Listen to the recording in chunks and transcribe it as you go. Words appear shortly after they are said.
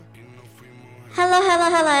Hello,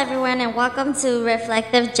 everyone, and welcome to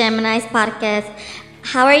Reflective Geminis podcast.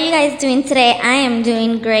 How are you guys doing today? I am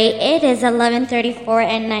doing great. It is 11:34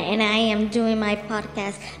 at night, and I am doing my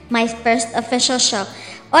podcast, my first official show.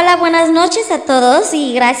 Hola, buenas noches a todos,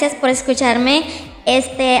 y gracias por escucharme.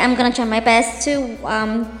 I'm gonna try my best to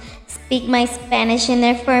speak my Spanish in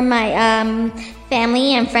there for my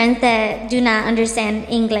family and friends that do not understand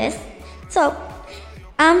English. So.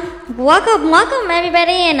 Welcome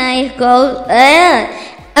everybody, and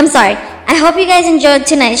I'm sorry. I hope you guys enjoyed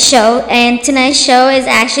tonight's show, and tonight's show is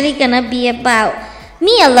actually gonna be about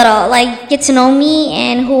me a little, like get to know me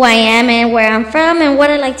and who I am and where I'm from and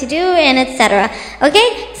what I like to do and etc.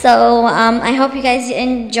 Okay, so I hope you guys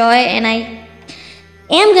enjoy, and I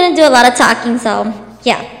am gonna do a lot of talking. So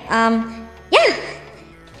yeah.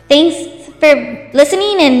 Thanks for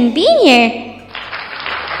listening and being here.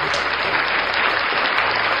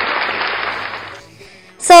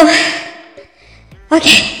 So,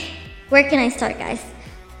 okay, where can I start, guys?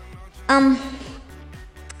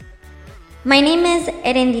 My name is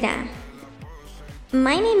Erendira.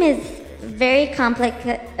 My name is very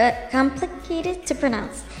complicated to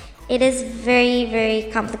pronounce. It is very, very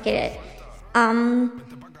complicated.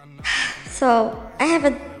 So I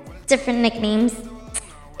have different nicknames.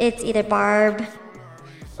 It's either Barb,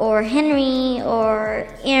 or Henry, or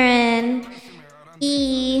Aaron.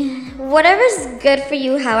 Whatever's good for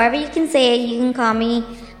you, however you can say it, you can call me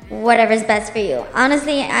whatever's best for you.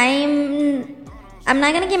 Honestly, I'm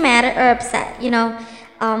not gonna get mad or upset,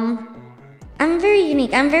 I'm very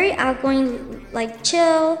unique. I'm very outgoing, like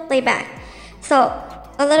chill, laid back. So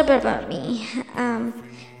a little bit about me.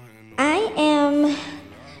 I am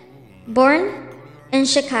born in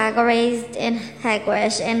Chicago, raised in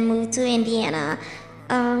Hagwash, and moved to Indiana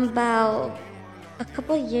about a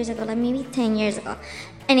couple of years ago, like maybe 10 years ago.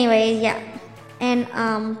 Anyways, yeah. And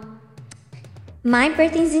my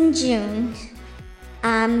birthday's in June.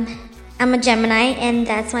 I'm a Gemini, and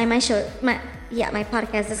that's why my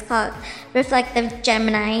podcast is called Reflective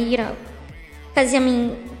Gemini, because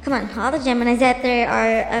come on, all the Geminis out there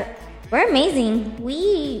are we're amazing.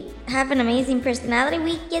 We have an amazing personality.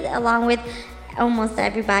 We get along with almost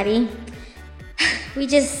everybody. We're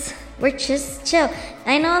just chill.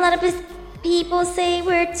 I know a lot of people say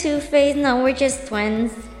we're two-faced. No, we're just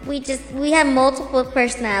twins. We have multiple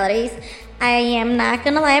personalities. I am not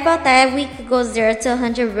gonna lie about that. We could go 0 to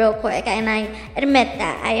 100 real quick, and I admit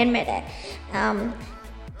that.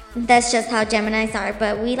 That's just how Geminis are.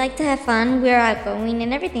 But we like to have fun. We're outgoing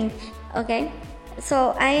and everything. Okay.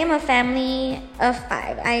 So I am a family of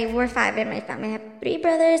 5. We're 5 in my family. I have 3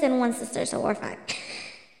 brothers and 1 sister, so we're 5.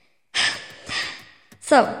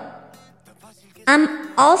 So. I'm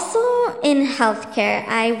also in healthcare.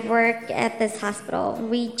 I work at this hospital.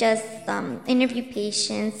 We just interview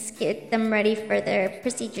patients, get them ready for their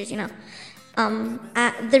procedures,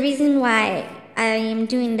 The reason why I am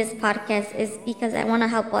doing this podcast is because I want to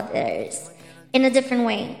help others in a different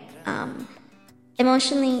way,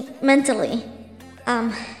 emotionally, mentally.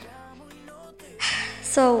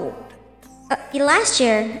 So last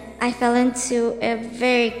year, I fell into a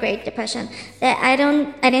very great depression that I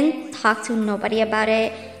didn't talk to nobody about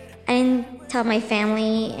it. I didn't tell my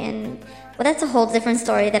family, and that's a whole different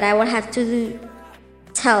story that I would have to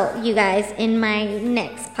tell you guys in my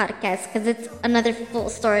next podcast, because it's another full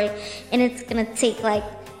story, and it's gonna take like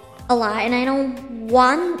a lot, and I don't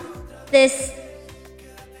want this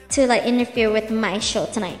to interfere with my show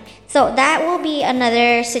tonight. So that will be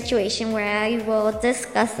another situation where I will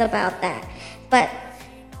discuss about that. But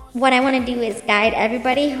what I want to do is guide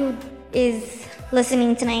everybody who is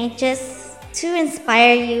listening tonight, just to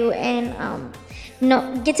inspire you and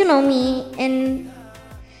get to know me, and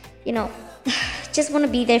just want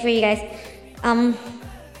to be there for you guys.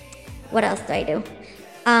 What else do I do?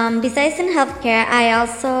 Besides in healthcare, I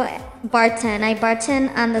also bartend. I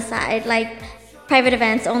bartend on the side, like private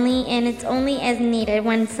events only, and it's only as needed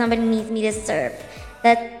when somebody needs me to serve.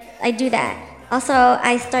 That I do that. Also,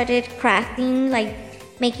 I started crafting, like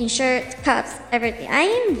making shirts, cups, everything. I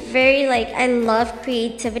am very I love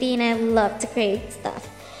creativity, and I love to create stuff.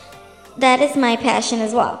 That is my passion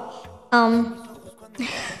as well.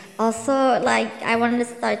 Also, I wanted to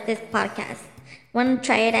start this podcast. I want to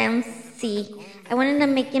try it out and see. I wanted to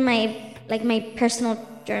make it my personal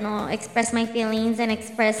journal, express my feelings and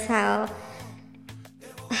express how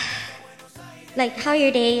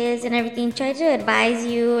your day is and everything. Try to advise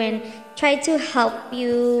you and try to help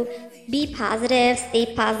you be positive, stay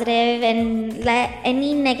positive, and let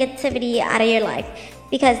any negativity out of your life,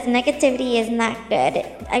 because negativity is not good.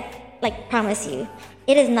 I promise you,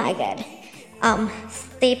 it is not good.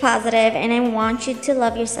 stay positive, and I want you to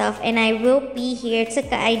love yourself, and I will be here to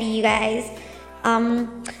guide you guys.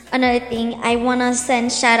 Another thing, I want to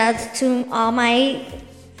send shout outs to all my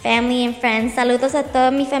family and friends. Saludos a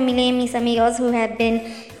toda mi familia y mis amigos who have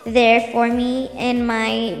been there for me in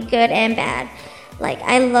my good and bad. Like,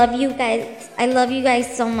 I love you guys. I love you guys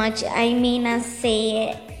so much. I may not say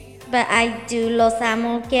it, but I do. Los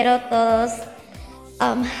amo. Quiero todos.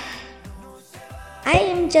 I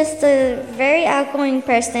am just a very outgoing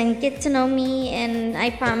person. Get to know me, and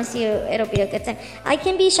I promise you it'll be a good time. I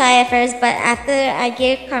can be shy at first, but after I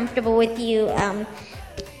get comfortable with you,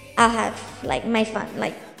 I'll have like my fun.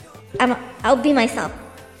 Like, I'll be myself.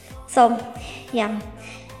 So, yeah.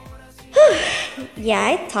 Yeah,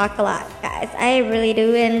 I talk a lot, guys. I really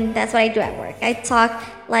do, and that's what I do at work. I talk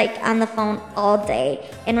like on the phone all day,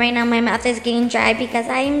 and right now my mouth is getting dry because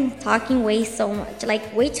I'm talking way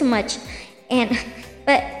too much.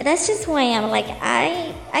 But that's just who I am. Like,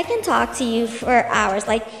 I can talk to you for hours.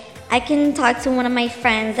 Like, I can talk to one of my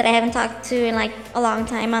friends that I haven't talked to in like a long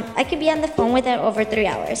time. I could be on the phone with her over 3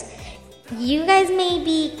 hours. You guys may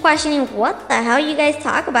be questioning what the hell you guys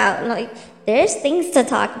talk about. Like, there's things to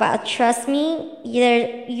talk about. Trust me,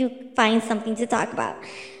 you find something to talk about.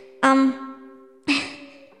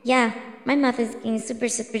 Yeah, my mouth is getting super,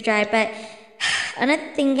 super dry. But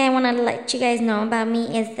another thing I want to let you guys know about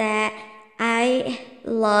me is that I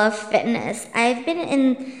love fitness. I've been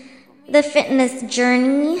in the fitness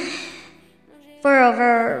journey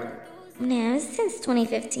for since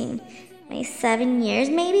 2015. Like 7 years,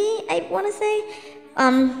 maybe, I want to say.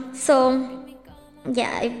 So, yeah,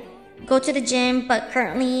 I go to the gym, but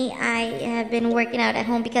currently I have been working out at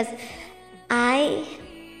home because I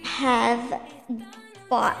have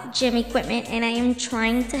bought gym equipment, and I am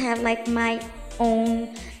trying to have like my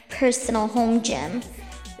own personal home gym.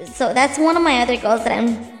 So that's one of my other goals that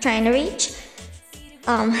I'm trying to reach,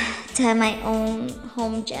 to have my own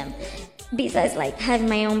home gym, besides like having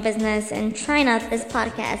my own business and trying out this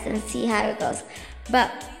podcast and see how it goes. But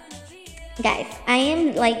guys, I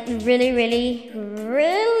am like really, really,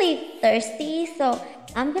 really thirsty, so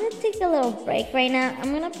I'm gonna take a little break right now.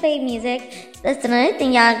 I'm gonna play music. That's another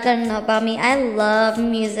thing y'all gotta know about me. I love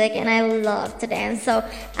music and I love to dance, so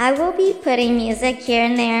I will be putting music here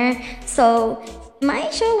and there. So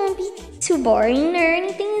my show won't be too boring or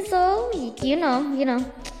anything, so you know.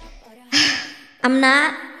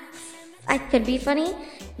 I could be funny,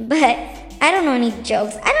 but I don't know any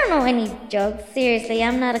jokes. Seriously,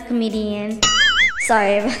 I'm not a comedian.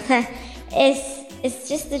 Sorry about that. It's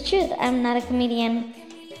just the truth. I'm not a comedian.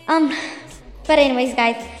 But anyways,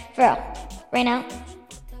 guys, for real, right now.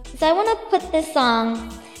 So I want to put this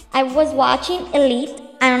song. I was watching Elite.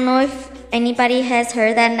 I don't know if anybody has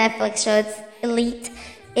heard that Netflix show. It's Elite.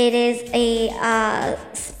 It is a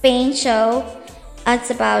Spain show.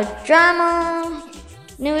 It's about drama,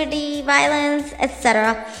 nudity, violence,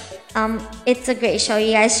 etc. It's a great show.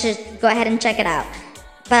 You guys should go ahead and check it out.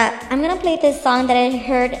 But I'm gonna play this song that I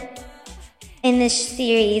heard in this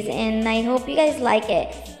series, and I hope you guys like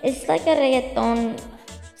it. It's like a reggaeton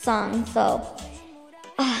song, so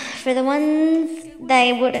for the ones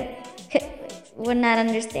that would not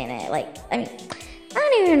understand it, I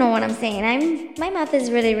don't even know what I'm saying. My mouth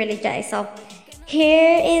is really, really dry. So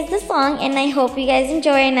here is the song, and I hope you guys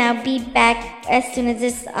enjoy. And I'll be back as soon as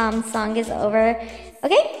this song is over.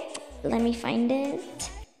 Okay, let me find it.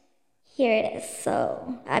 Here it is.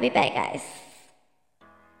 So I'll be back, guys.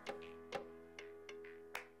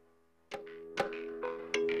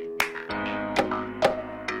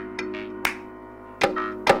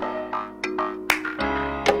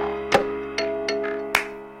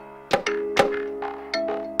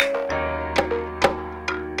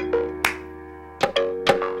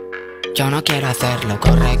 Yo no quiero hacer lo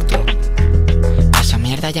correcto. Pa' esa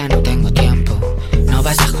mierda ya no tengo tiempo. No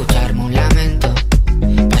vas a escucharme un lamento.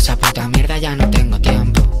 Pa' esa puta mierda ya no tengo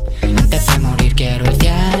tiempo. Antes de morir quiero el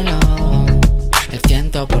cielo, el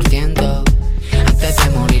 100%. Antes de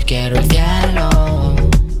morir quiero el cielo,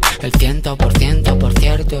 el 100%, por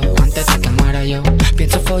cierto. Antes de que muera yo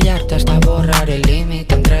pienso follarte hasta borrar el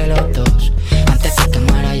límite entre los dos. Antes de que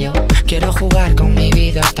muera yo quiero jugar con mi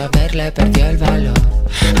vida hasta verle perdió el valor.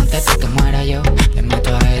 Antes de que muera yo le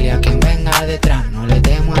mato a él y a quien venga detrás. No le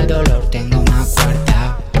temo al dolor, tengo más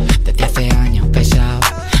guardado desde hace años pesado.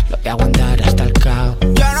 Lo voy a aguantar hasta el caos.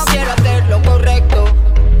 Yo no quiero hacer lo correcto.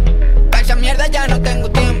 Pa' esa mierda ya no tengo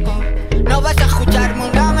tiempo. No vas a escucharme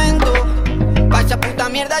un lamento. Pa' esa puta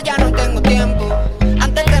mierda ya no tengo tiempo.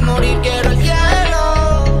 Antes de morir quiero el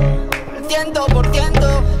cielo, el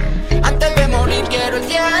 100%. Antes de morir quiero el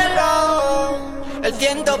cielo, el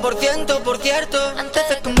 100%, por cierto. Antes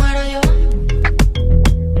de que muera yo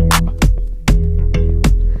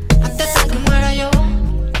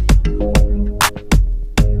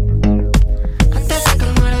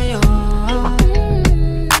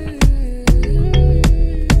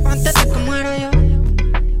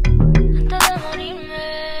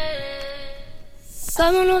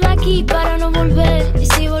Vámonos de aquí para no volver. Y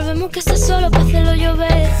si volvemos que sea solo para hacerlo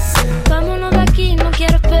llover. Vámonos de aquí, no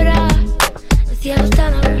quiero esperar. El cielo está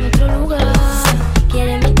en algún otro lugar.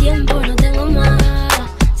 Quiere mi tiempo, no tengo más.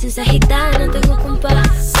 Sin ser gitana, no tengo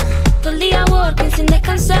compás. Todo el día working sin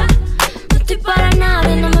descansar. No estoy para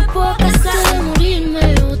nada y no me puedo casar. Antes de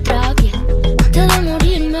morirme otra vez. Antes de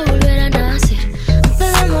morirme volver a nacer.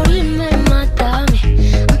 Antes de morirme mátame.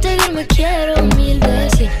 Antes de irme quiero 1000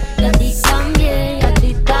 veces. Y a ti también, y a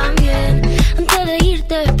ti también. Antes de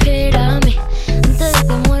irte espérame. Antes de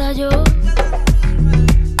que muera yo.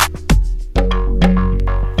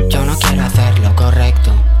 Yo no quiero hacer lo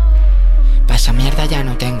correcto. Pa' esa mierda ya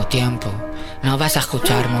no tengo tiempo. No vas a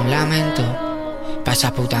escucharme un lamento. Pa'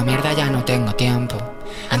 esa puta mierda ya no tengo tiempo.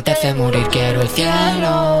 Antes de morir quiero el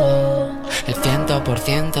cielo, el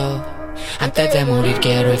 100%. Antes de morir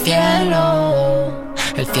quiero el cielo,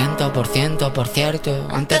 el 100%, por cierto.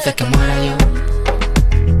 Antes de que muera yo.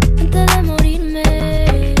 Antes de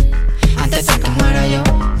morirme. Antes de que muera yo.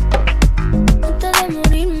 Antes de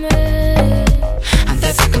morirme.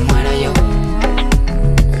 Antes de que muera yo.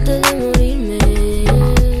 Antes de morirme.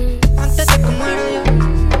 Antes de que muera yo.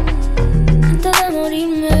 Antes de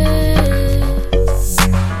morirme.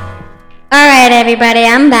 Alright, everybody,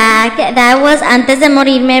 I'm back. That was Antes de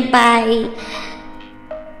Morirme by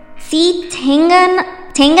C.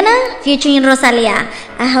 Tangana featuring Rosalia.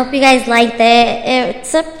 I hope you guys liked it.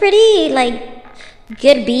 It's a pretty,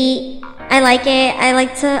 good beat. I like it. I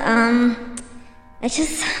like to,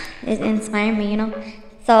 it inspired me,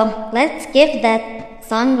 So, let's give that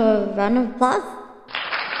song a round of applause.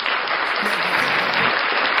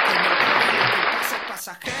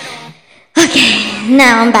 Okay,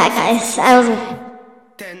 now I'm back, guys. I was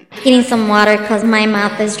getting some water because my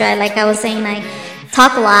mouth is dry. Like I was saying, I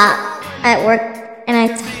talk a lot at work, and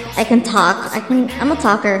I can talk. I'm a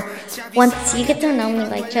talker. Once you get to know me,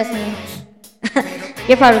 trust me,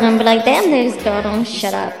 you're probably gonna be like, "Damn, this girl don't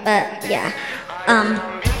shut up." But yeah, I'm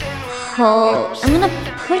gonna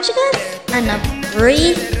put you guys on a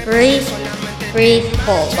brief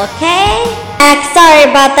hold, okay? Sorry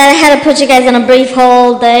about that. I had to put you guys on a brief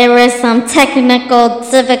hold. There were some technical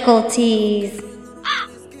difficulties.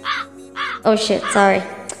 Oh shit, sorry.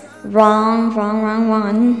 Wrong.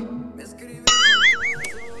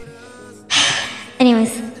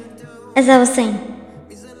 Anyways, as I was saying,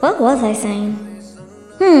 what was I saying?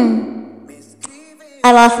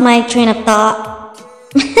 I lost my train of thought.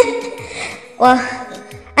 Well,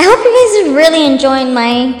 I hope you guys are really enjoying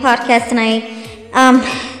my podcast tonight.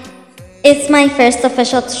 It's my first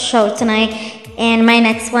official show tonight, and my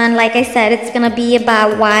next one, like I said, it's gonna be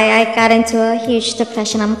about why I got into a huge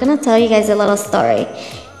depression. I'm gonna tell you guys a little story,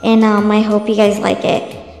 and I hope you guys like it.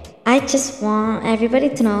 I just want everybody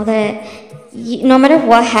to know that no matter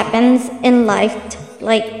what happens in life,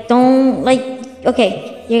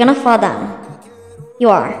 okay, you're gonna fall down.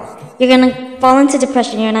 You are. You're gonna fall into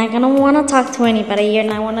depression. You're not gonna wanna talk to anybody. You're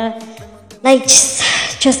not wanna, just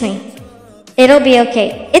trust me. It'll be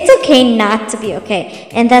okay. It's okay not to be okay.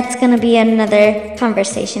 And that's going to be another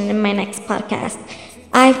conversation in my next podcast.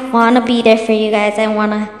 I want to be there for you guys. I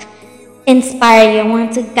want to inspire you. I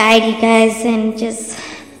want to guide you guys. And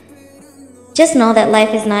just know that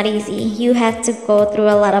life is not easy. You have to go through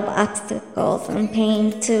a lot of obstacles and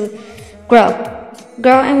pain to grow.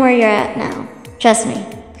 Grow and where you're at now. Trust me.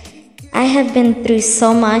 I have been through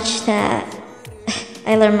so much that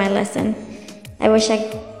I learned my lesson. I wish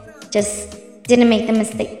I just didn't make the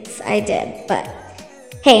mistakes I did, but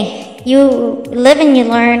hey, you live and you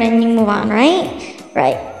learn and you move on, right?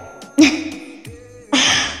 Right.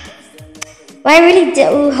 Well, I really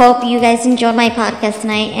do hope you guys enjoyed my podcast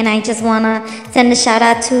tonight, and I just want to send a shout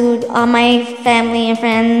out to all my family and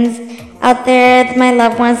friends out there, my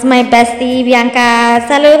loved ones, my bestie, Bianca.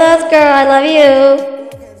 Saludos, girl, I love you.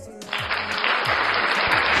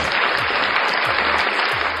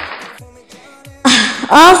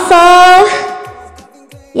 Also,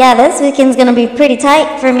 yeah, this weekend's gonna be pretty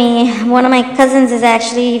tight for me. One of my cousins is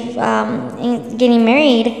actually getting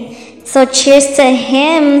married. So cheers to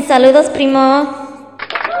him. Saludos, primo.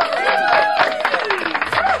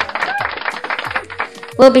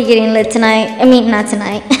 We'll be getting lit tonight. I mean, not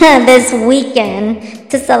tonight. This weekend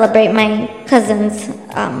to celebrate my cousin's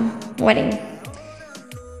wedding.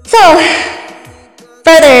 So,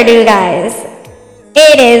 further ado, guys.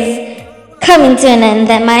 It is coming to an end,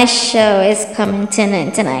 that my show is coming to an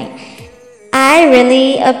end tonight. I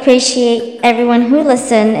really appreciate everyone who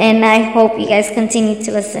listened, and I hope you guys continue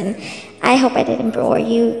to listen. I hope I didn't bore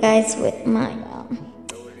you guys with my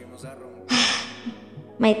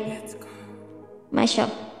my show.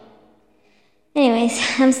 Anyways,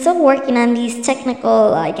 I'm still working on these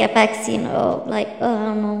technical effects, I don't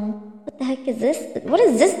know. What the heck is this? What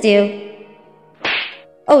does this do?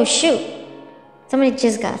 Oh shoot. Somebody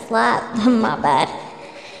just got slapped. My bad.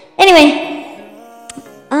 Anyway,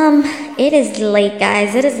 it is late,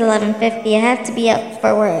 guys. It is 11:50. I have to be up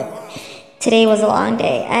for work. Today was a long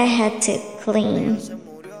day. I had to clean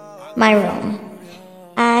my room.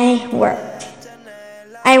 I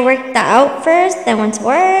worked out first, then went to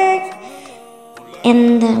work,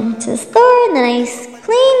 and then went to the store, and then I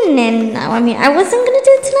cleaned, and I wasn't gonna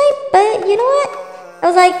do it tonight, but you know what? I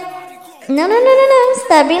was like, no,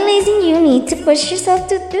 stop being lazy. You need to push yourself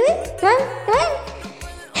to do it. Come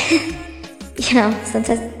on.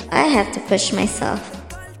 Sometimes I have to push myself,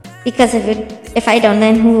 because if I don't,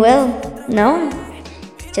 then who will? No,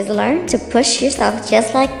 just learn to push yourself,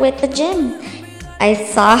 just like with the gym. I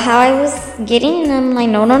saw how I was getting, and I'm like,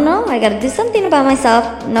 no, I gotta do something about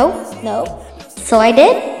myself. Nope. So I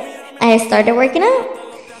did. I started working out,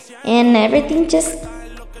 and everything just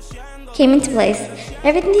came into place.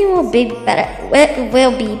 Everything will be better. It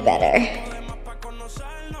will be better.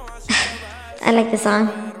 I like the song.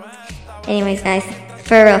 Anyways, guys,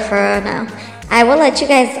 for real now. I will let you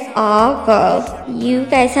guys all go. You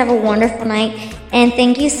guys have a wonderful night. And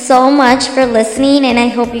thank you so much for listening. And I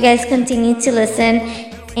hope you guys continue to listen.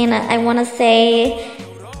 And I want to say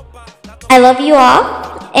I love you all.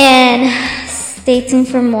 And stay tuned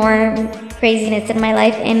for more craziness in my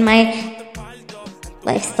life and my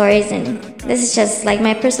life stories. And this is just like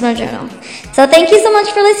my personal journal. So thank you so much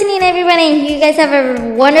for listening, everybody. You guys have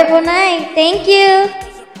a wonderful night. Thank you.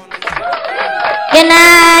 Good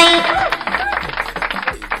night.